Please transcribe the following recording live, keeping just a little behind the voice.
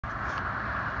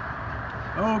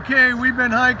Okay, we've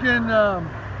been hiking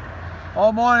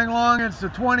all morning long. It's the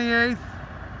 28th.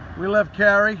 We left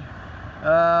Carrie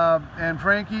and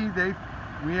Frankie.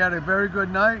 We had a very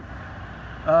good night.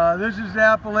 This is the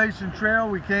Appalachian Trail.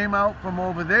 We came out from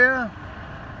over there.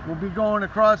 We'll be going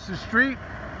across the street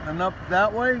and up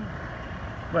that way.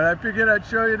 But I figured I'd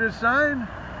show you this sign.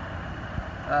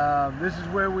 This is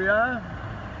where we are.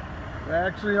 We're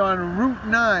actually on Route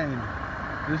 9.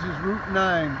 This is Route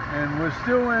 9, and we're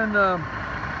still in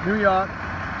New York.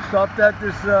 Stopped at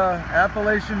this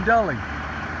Appalachian Deli,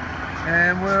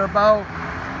 and we're about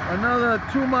another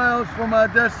 2 miles from our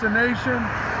destination,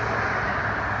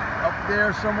 up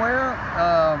there somewhere.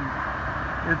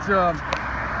 It's we're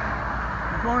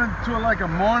going to like a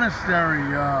monastery,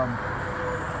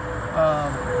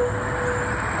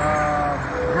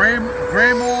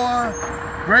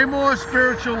 Graymore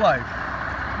Spiritual Life.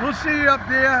 We'll see you up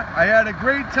there. I had a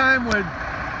great time with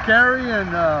Carrie and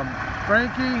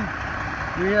Frankie.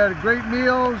 We had great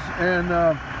meals, and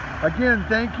again,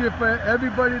 thank you for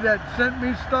everybody that sent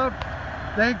me stuff.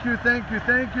 Thank you, thank you,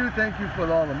 thank you. Thank you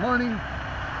for all the money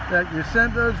that you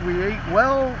sent us. We ate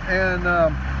well, and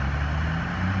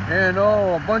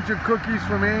oh, a bunch of cookies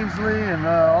from Ainsley, and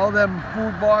all them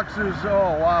food boxes.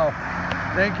 Oh wow!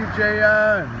 Thank you,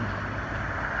 JR and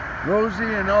Rosie,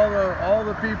 and all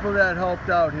the people that helped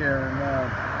out here, and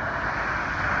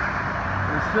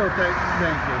still thank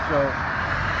you. So,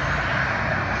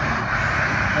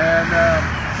 and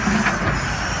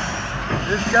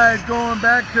this guy's going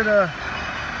back to the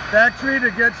factory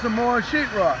to get some more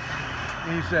sheetrock,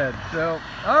 he said. So,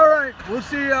 all right, we'll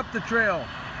see you up the trail.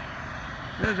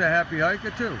 There's a happy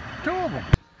hiker too, 2 of them.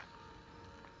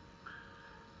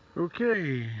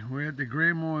 Okay, we're at the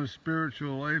Graymore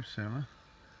Spiritual Life Center.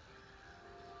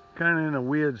 Kind of in a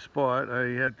weird spot. I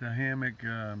had the hammock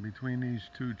between these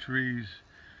 2 trees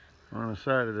on the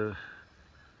side of the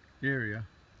area,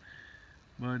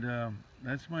 but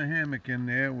that's my hammock in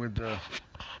there with I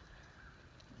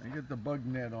got the bug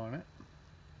net on it,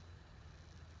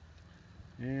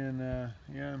 and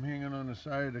yeah, I'm hanging on the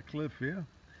side of the cliff here.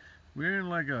 We're in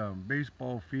like a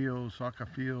baseball field, soccer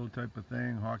field type of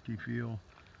thing, hockey field,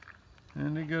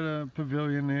 and they got a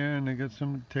pavilion there, and they got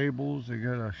some tables, they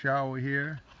got a shower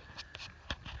here.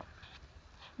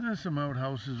 There's some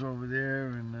outhouses over there,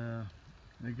 and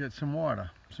they get some water.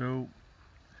 So,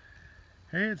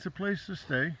 hey, it's a place to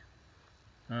stay.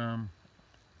 Yeah,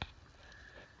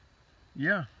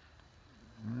 there's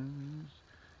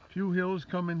a few hills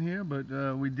coming here, but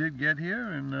we did get here,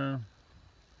 and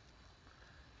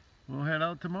we'll head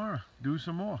out tomorrow, do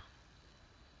some more.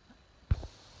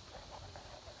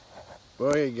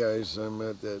 Well, hey guys, I'm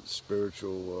at that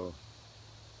spiritual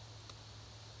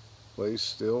place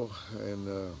still, and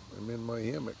I'm in my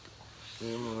hammock.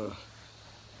 And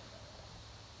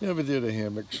never did a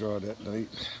hammock shot at night,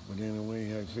 but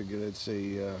anyway, I figured I'd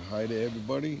say hi to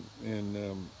everybody, and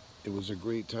it was a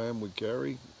great time with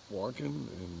Carrie walking,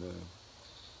 and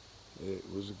it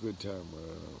was a good time.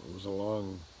 It was a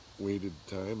long waited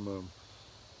time.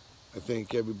 I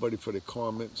thank everybody for the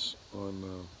comments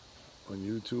on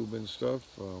YouTube and stuff.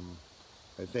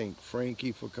 I thank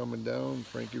Frankie for coming down,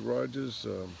 Frankie Rogers,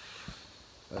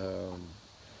 for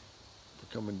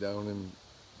coming down and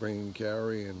bringing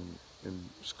Carrie and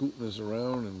scooting us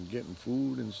around and getting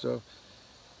food and stuff.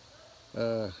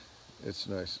 It's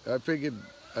nice. I figured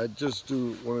I'd just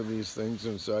do one of these things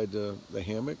inside the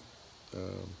hammock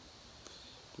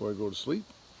before I go to sleep.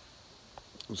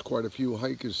 There's quite a few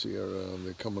hikers here.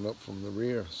 They're coming up from the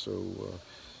rear, so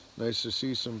nice to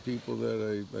see some people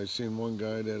that I seen one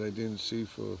guy that I didn't see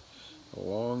for a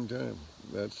long time.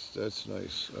 That's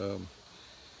nice.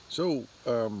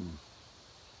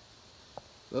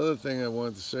 The other thing I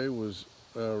wanted to say was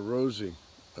Rosie,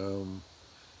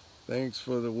 thanks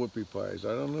for the whoopie pies.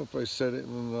 I don't know if I said it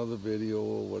in another video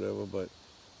or whatever, but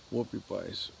whoopie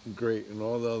pies, great, and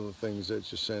all the other things that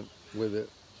you sent with it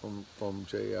from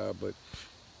JR. But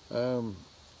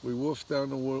we wolfed down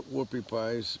the whoopie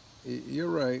pies. You're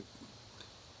right,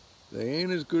 they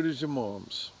ain't as good as your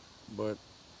mom's, but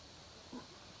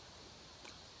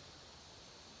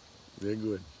they're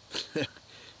good.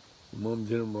 Mom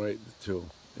did them right too,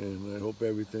 and I hope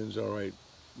everything's all right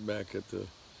back at the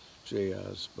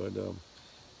JR's. But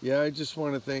yeah, I just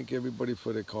want to thank everybody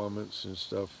for the comments and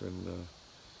stuff, and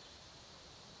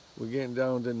we're getting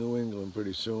down to New England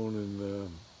pretty soon, and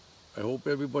I hope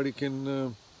everybody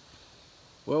can,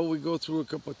 well, we go through a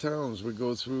couple of towns. We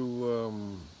go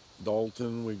through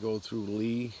Dalton, we go through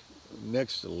Lee,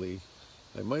 next to Lee.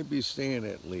 I might be staying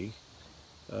at Lee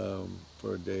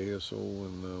for a day or so,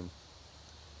 and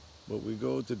but we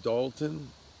go to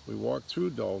Dalton, we walk through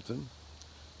Dalton,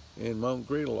 and Mount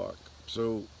Greylock.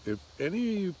 So if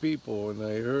any of you people, and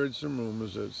I heard some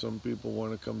rumors that some people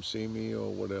want to come see me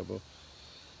or whatever,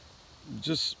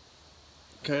 just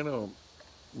kind of,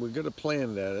 we got to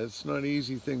plan that. It's not an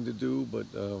easy thing to do, but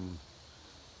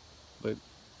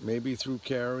maybe through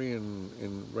Carrie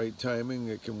and right timing,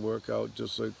 it can work out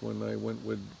just like when I went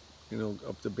with,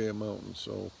 up to Bear Mountain.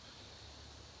 So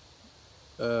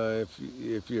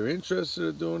if you're interested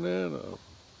in doing that,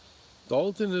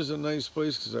 Dalton is a nice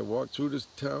place because I walked through this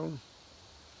town.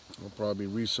 I'll probably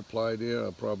resupply there.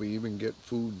 I'll probably even get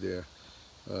food there.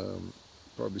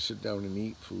 Probably sit down and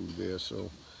eat food there. So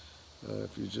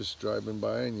if you're just driving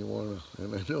by and you want to,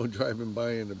 and I know driving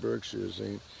by in the Berkshires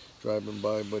ain't driving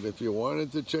by, but if you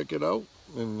wanted to check it out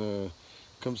and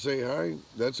come say hi,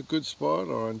 that's a good spot,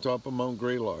 or on top of Mount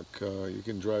Greylock. You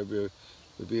can drive the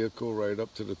vehicle right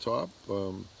up to the top.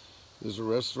 There's a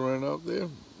restaurant out there,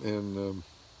 and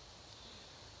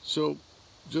so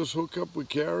just hook up with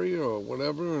Carrie or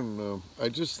whatever, and I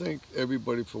just thank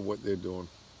everybody for what they're doing.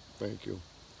 Thank you.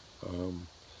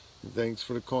 Thanks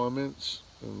for the comments,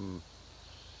 and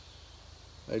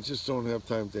I just don't have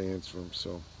time to answer them,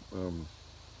 so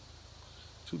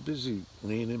too busy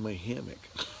laying in my hammock.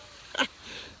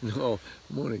 No,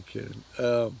 I'm only kidding.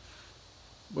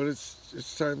 But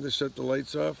it's time to shut the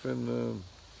lights off, and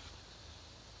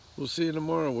we'll see you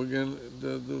tomorrow. We're gonna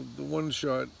the one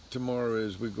shot tomorrow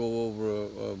is we go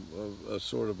over a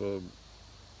sort of a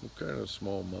kind of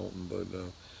small mountain, but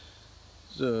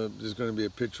there's going to be a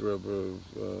picture of a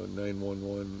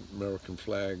 911 American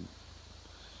flag.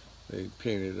 They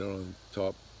painted it on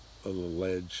top of the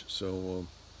ledge, so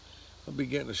I'll be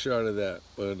getting a shot of that.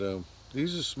 But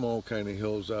these are small kind of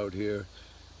hills out here,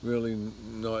 really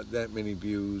not that many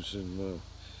views, and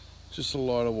just a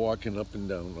lot of walking up and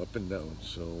down,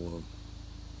 so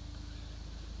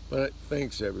but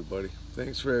thanks everybody.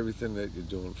 Thanks for everything that you're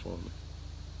doing for me.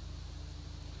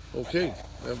 Okay,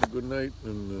 have a good night,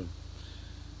 and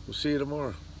we'll see you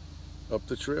tomorrow up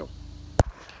the trail.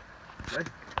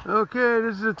 Okay,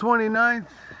 this is the 29th.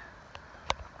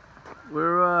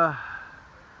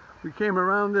 We came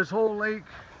around this whole lake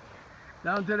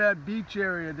down to that beach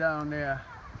area down there.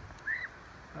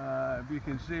 If you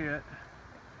can see it.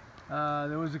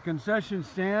 There was a concession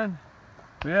stand.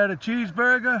 We had a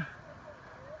cheeseburger,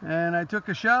 and I took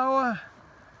a shower,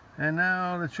 and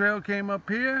now the trail came up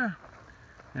here,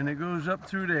 and it goes up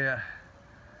through there.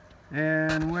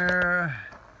 And we're,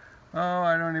 oh,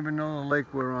 I don't even know the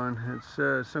lake we're on. It's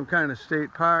some kind of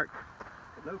state park.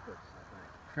 Canoncus,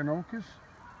 I think. Canoncus?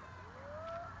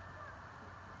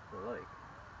 The lake.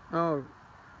 Oh,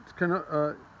 it's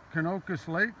Canoncus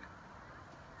Lake?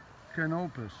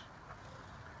 Canopus.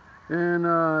 And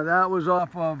that was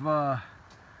off of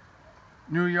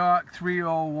New York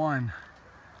 301.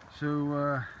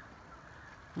 So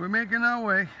we're making our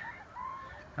way.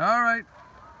 All right,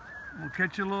 we'll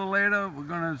catch you a little later. We're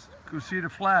gonna go see the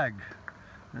flag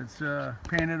that's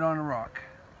painted on a rock.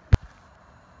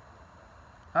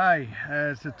 Hi,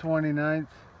 it's the 29th.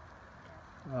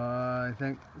 I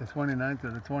think the 29th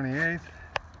or the 28th.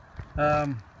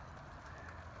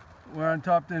 We're on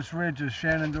top of this ridge of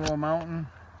Shenandoah Mountain.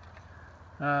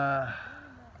 It's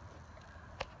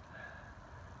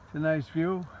a nice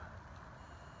view.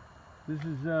 This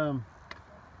is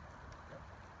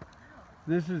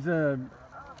a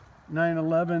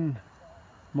 9/11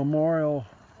 memorial.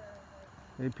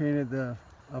 They painted a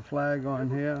flag on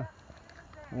here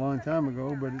a long time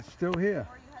ago, but it's still here.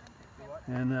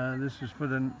 And this is for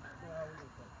the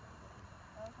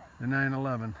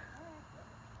 9/11.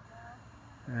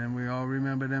 And we all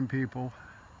remember them people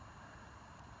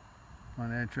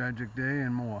on that tragic day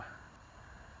and more.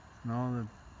 And all the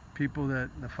people the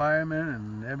firemen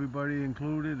and everybody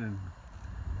included, and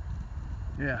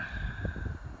yeah.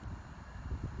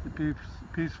 It's a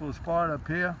peaceful spot up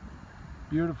here.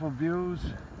 Beautiful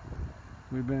views.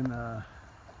 We've been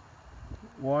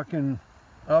walking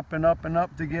up and up and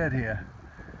up to get here.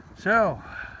 So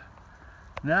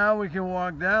now we can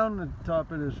walk down the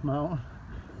top of this mountain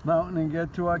and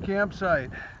get to our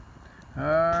campsite. All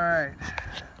right.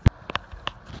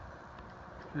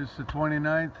 This is the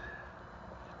 29th,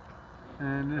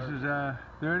 and this is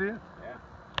 30th? Yeah.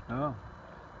 Oh,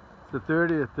 it's the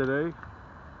 30th today,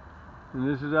 and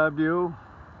this is our view.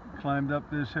 Climbed up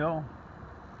this hill.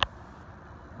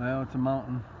 Well, it's a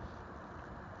mountain.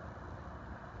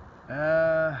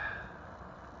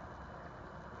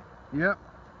 Yep.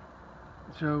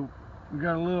 So we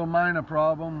got a little minor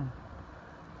problem.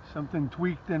 Something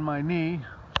tweaked in my knee.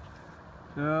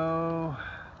 So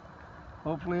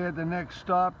hopefully at the next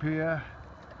stop here,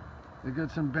 they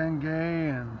got some Bengay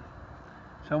and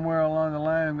somewhere along the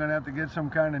line I'm gonna have to get some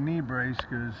kind of knee brace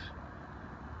because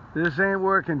this ain't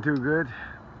working too good.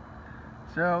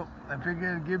 So I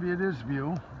figured I'd give you this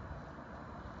view,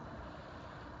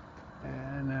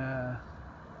 and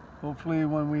hopefully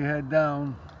when we head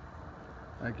down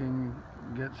I can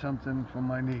get something for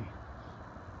my knee.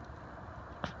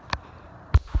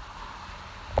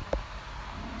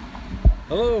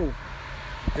 Hello,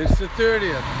 it's the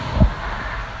 30th.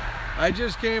 I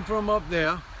just came from up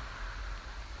there.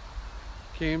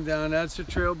 Came down, that's the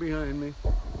trail behind me.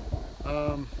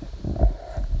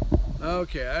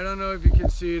 Okay, I don't know if you can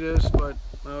see this, but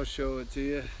I'll show it to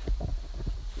you.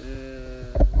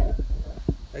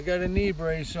 I got a knee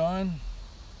brace on.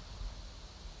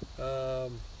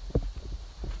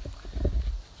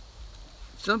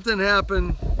 Something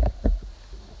happened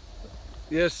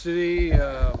yesterday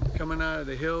coming out of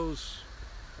the hills.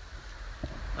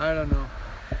 I don't know.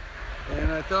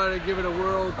 And I thought I'd give it a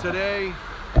whirl today,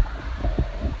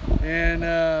 and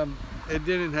it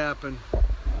didn't happen.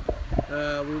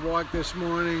 We walked this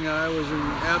morning. I was in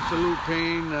absolute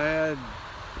pain. I had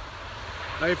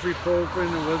ibuprofen.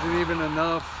 It wasn't even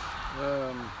enough.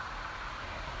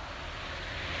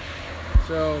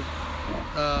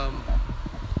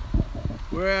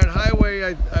 We're at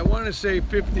highway, I want to say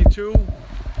 52.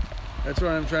 That's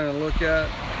what I'm trying to look at.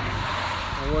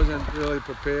 I wasn't really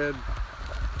prepared,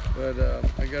 but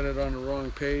I got it on the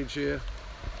wrong page here.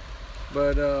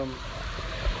 But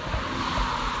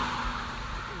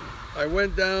I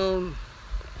went down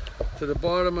to the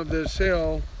bottom of this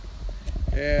hill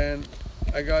and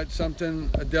I got something,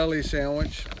 a deli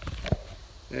sandwich,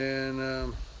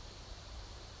 and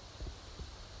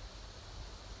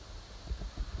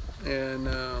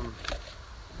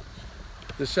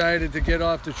decided to get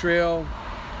off the trail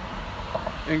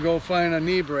and go find a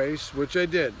knee brace, which I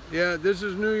did. Yeah, this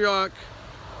is New York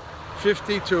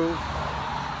 52.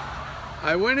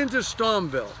 I went into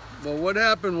Stormville. Well, what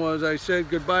happened was I said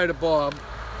goodbye to Bob.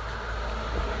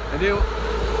 I didn't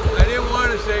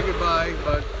want to say goodbye,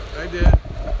 but I did.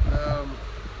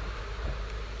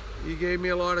 He gave me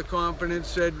a lot of confidence,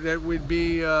 said that we'd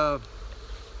be the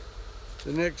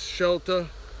next shelter.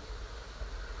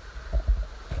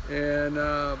 And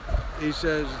he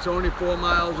says it's only 4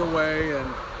 miles away,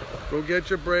 and go get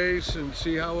your brace and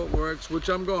see how it works, which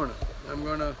I'm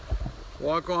gonna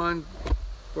walk on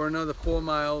for another 4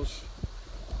 miles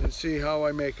and see how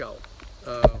I make out.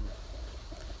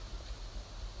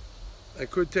 I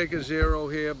could take a 0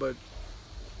 here, but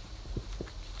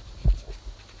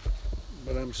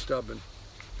I'm stubborn.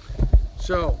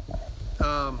 So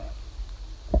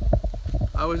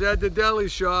I was at the deli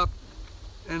shop,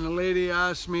 and the lady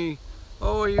asked me,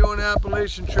 "Oh, are you on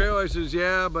Appalachian Trail?" I says,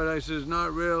 "Yeah," but I says,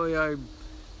 "Not really. I'm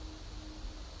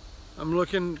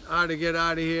looking how to get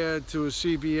out of here to a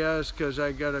CVS because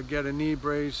I gotta get a knee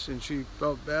brace." And she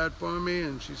felt bad for me,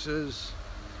 and she says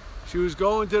she was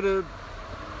going to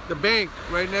the bank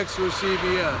right next to a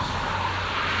CVS.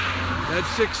 That's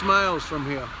 6 miles from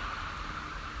here.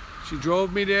 She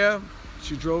drove me there.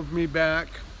 She drove me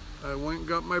back. I went and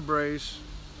got my brace.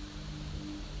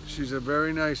 She's a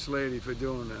very nice lady for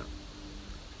doing that.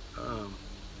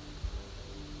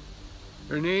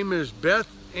 Her name is Beth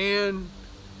Ann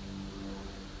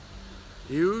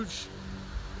Hughes,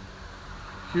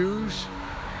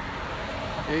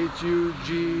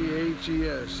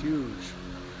 H-U-G-H-E-S, Hughes.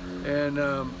 And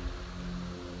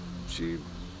she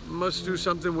must do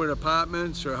something with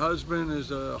apartments. Her husband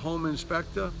is a home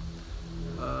inspector.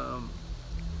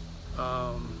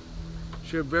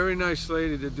 She's a very nice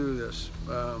lady to do this.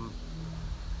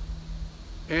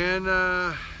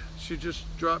 She just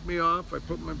dropped me off. I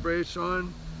put my brace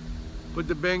on, put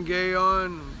the Bengay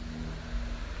on,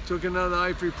 took another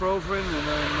ibuprofen, and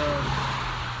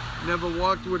I never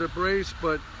walked with a brace,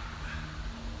 but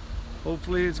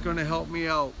hopefully it's going to help me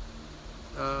out.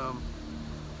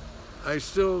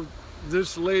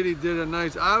 This lady did a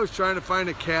nice, I was trying to find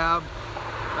a cab.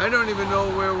 I don't even know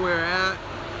where we're at.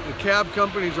 The cab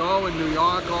companies are all in New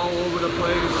York, all over the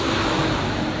place.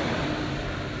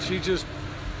 She just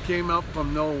came up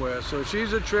from nowhere. So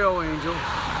she's a trail angel.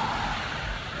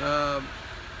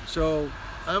 So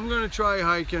I'm gonna try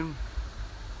hiking.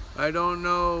 I don't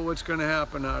know what's gonna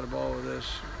happen out of all of this.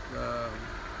 Of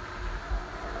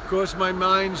course, my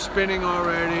mind's spinning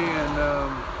already, and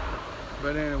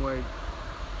but anyway,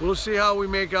 we'll see how we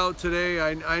make out today.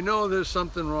 I know there's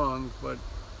something wrong, but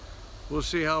we'll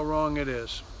see how wrong it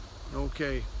is.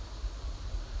 Okay.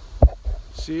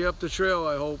 See you up the trail,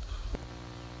 I hope.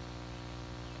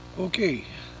 Okay.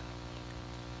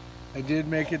 I did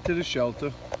make it to the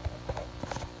shelter.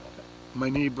 My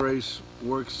knee brace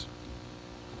works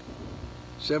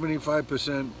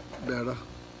 75% better.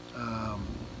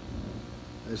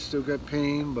 I still got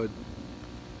pain, but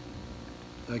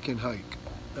I can hike.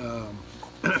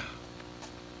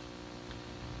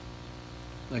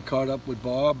 I caught up with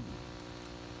Bob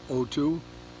O2,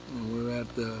 and we're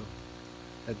at the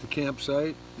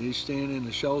campsite. He's staying in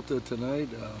the shelter tonight.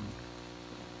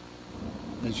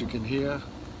 As you can hear,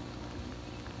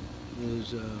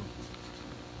 there's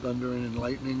thunder and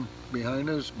lightning behind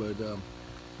us, but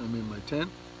I'm in my tent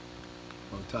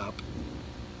on top.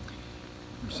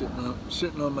 I'm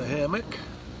sitting on my hammock,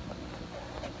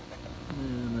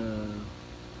 and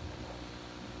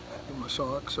put my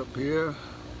socks up here.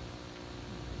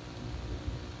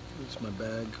 It's my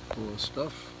bag full of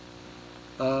stuff.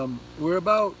 We're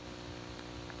about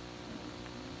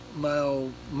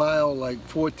mile like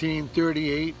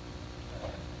 1438,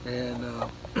 and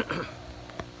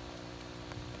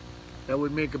that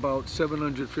would make about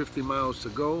 750 miles to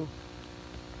go.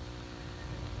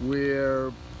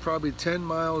 We're probably 10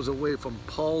 miles away from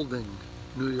Paulding,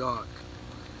 New York.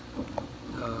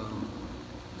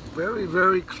 Very,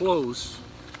 very close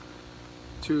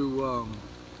to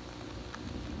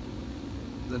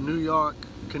the New York,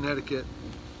 Connecticut,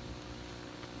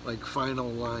 like final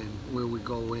line where we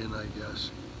go in, I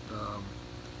guess.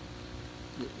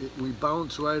 We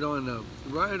bounce right on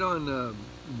the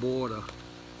border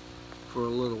for a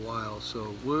little while,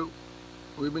 so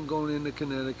we've been going into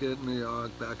Connecticut, New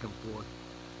York, back and forth.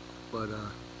 But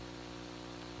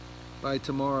by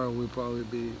tomorrow we'll probably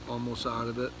be almost out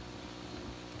of it.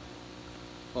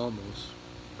 Almost.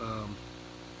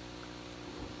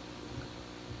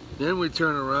 Then we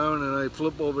turn around and I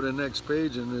flip over the next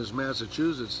page and there's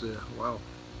Massachusetts there. Wow.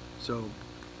 So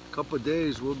a couple of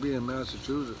days we'll be in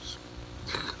Massachusetts.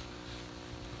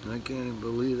 I can't even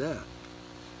believe that.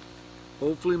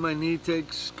 Hopefully my knee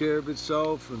takes care of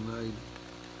itself, and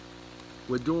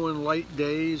we're doing light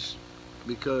days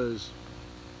because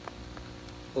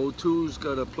O2's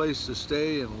got a place to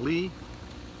stay in Lee,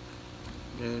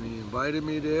 and he invited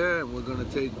me there, and we're going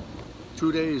to take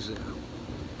 2 days there.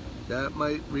 That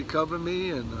might recover me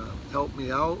and help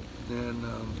me out, and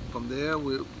from there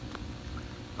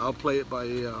I'll play it by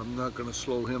ear. I'm not going to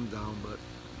slow him down,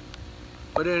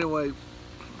 but anyway.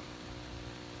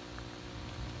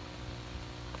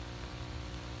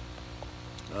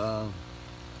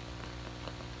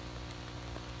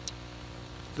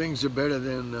 Things are better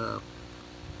than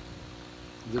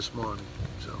this morning,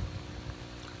 so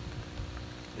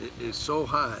it's so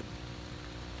hard.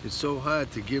 It's so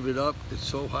hard to give it up. It's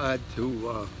so hard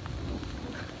to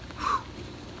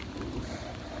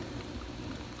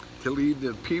leave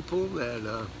the people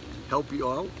that help you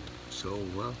out. So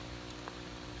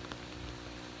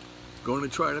going to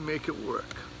try to make it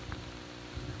work.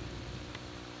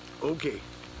 Okay.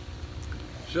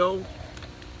 So,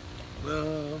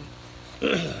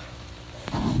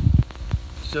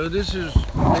 so this is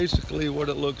basically what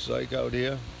it looks like out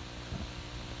here.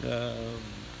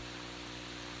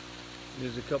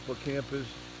 There's a couple of campers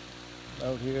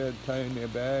out here tying their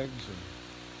bags,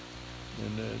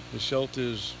 and the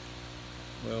shelter's,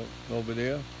 well, over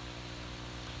there,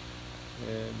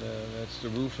 and that's the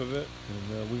roof of it.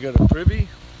 And we got a privy,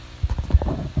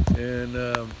 and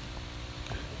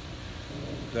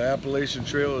the Appalachian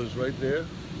Trail is right there,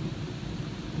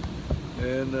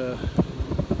 and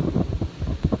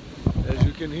as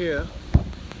you can hear,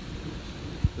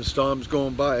 the storm's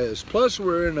going by us. Plus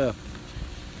we're in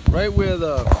right where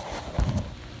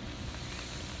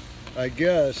I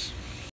guess